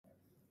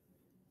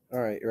All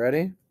right, you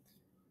ready?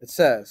 It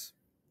says,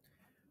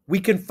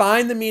 we can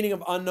find the meaning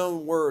of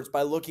unknown words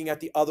by looking at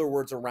the other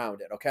words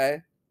around it,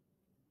 okay?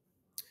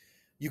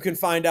 You can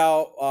find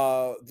out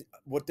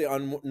what the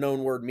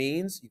unknown word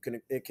means. You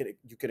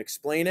can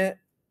explain it,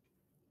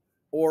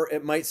 or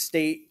it might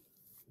state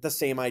the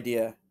same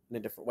idea in a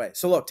different way.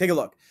 So look, take a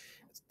look.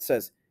 It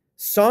says,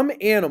 some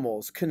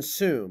animals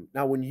consume.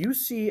 Now, when you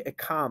see a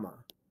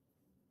comma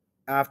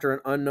after an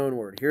unknown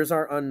word, here's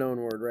our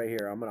unknown word right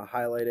here. I'm going to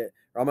highlight it,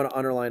 or I'm going to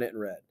underline it in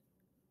red.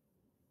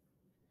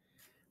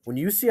 When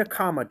you see a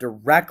comma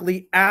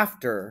directly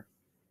after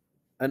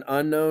an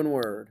unknown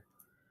word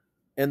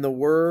and the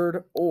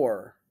word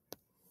or,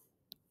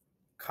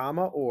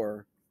 comma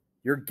or,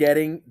 you're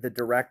getting the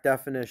direct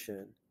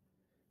definition.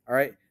 All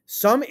right.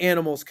 Some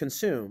animals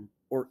consume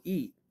or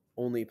eat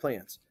only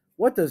plants.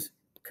 What does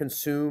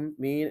consume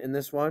mean in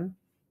this one?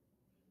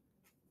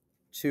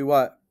 To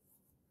what?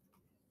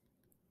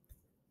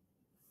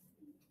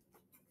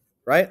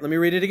 Right? Let me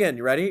read it again.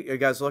 You ready? You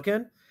guys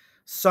looking?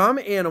 Some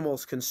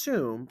animals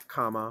consume,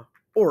 comma,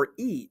 or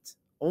eat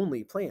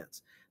only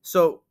plants.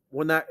 So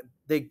when that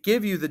they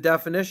give you the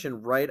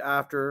definition right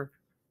after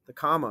the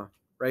comma,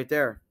 right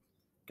there.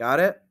 Got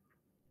it?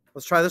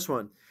 Let's try this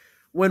one.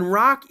 When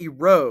rock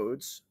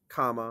erodes,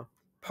 comma,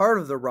 part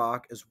of the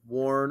rock is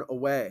worn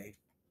away.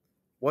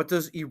 What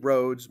does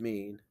erodes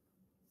mean?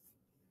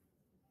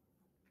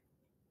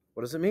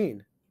 What does it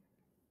mean?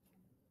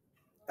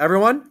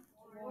 Everyone?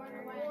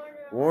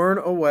 Worn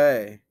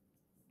away.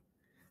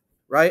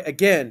 Right?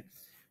 Again,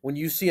 when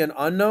you see an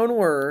unknown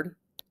word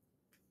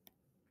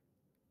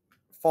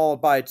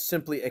followed by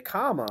simply a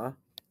comma,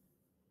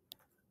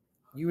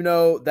 you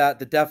know that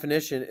the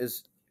definition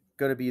is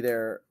going to be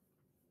there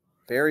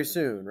very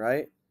soon,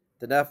 right?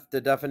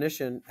 The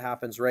definition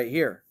happens right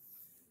here.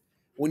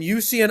 When you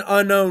see an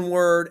unknown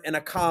word and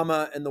a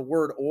comma and the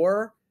word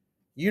or,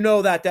 you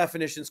know that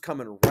definition's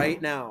coming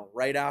right now,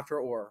 right after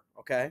or,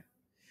 okay?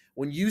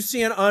 When you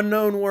see an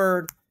unknown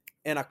word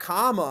and a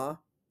comma,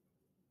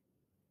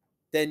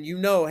 then you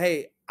know,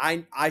 hey,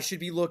 I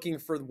should be looking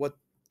for what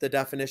the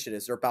definition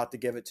is. They're about to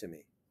give it to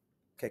me.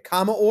 Okay,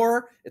 comma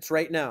or, it's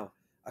right now.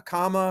 A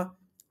comma,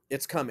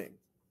 it's coming.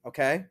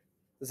 Okay?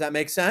 Does that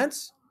make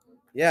sense?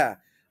 Yeah.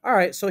 All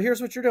right, so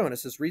here's what you're doing. It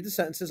says read the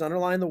sentences,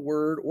 underline the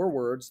word or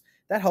words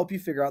that help you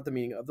figure out the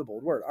meaning of the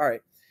bold word. All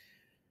right.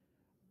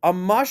 A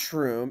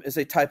mushroom is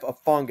a type of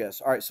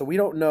fungus. All right, so we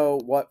don't know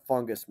what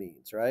fungus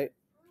means, right?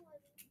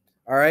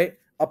 All right.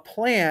 A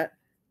plant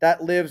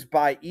that lives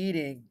by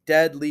eating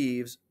dead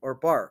leaves or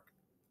bark.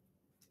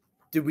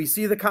 Did we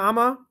see the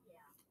comma?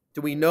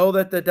 Do we know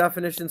that the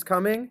definition's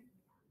coming?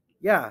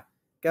 Yeah.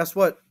 Guess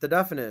what? The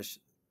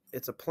definition.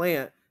 It's a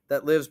plant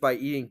that lives by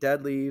eating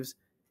dead leaves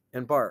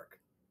and bark.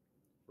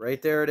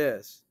 Right there it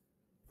is.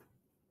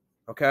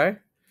 Okay?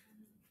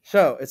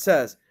 So it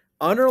says,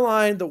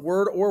 underline the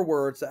word or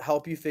words that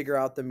help you figure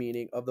out the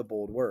meaning of the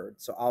bold word.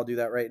 So I'll do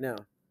that right now.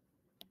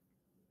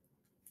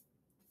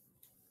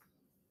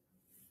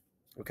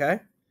 Okay?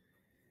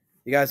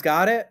 You guys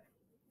got it?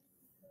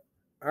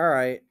 All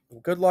right.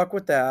 Good luck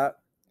with that.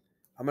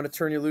 I'm going to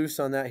turn you loose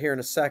on that here in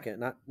a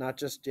second. Not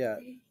just yet.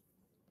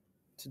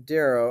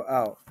 Tadero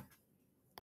out.